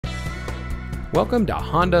Welcome to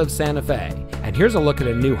Honda of Santa Fe, and here's a look at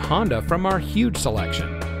a new Honda from our huge selection.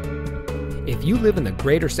 If you live in the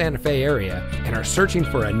greater Santa Fe area and are searching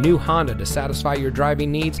for a new Honda to satisfy your driving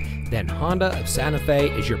needs, then Honda of Santa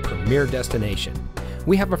Fe is your premier destination.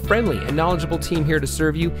 We have a friendly and knowledgeable team here to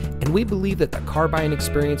serve you, and we believe that the car buying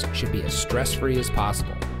experience should be as stress-free as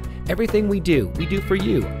possible. Everything we do for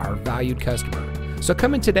you, our valued customer. So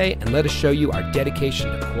come in today and let us show you our dedication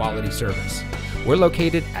to quality service. We're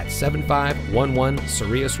located at 7511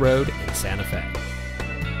 Cerrillos Road in Santa Fe.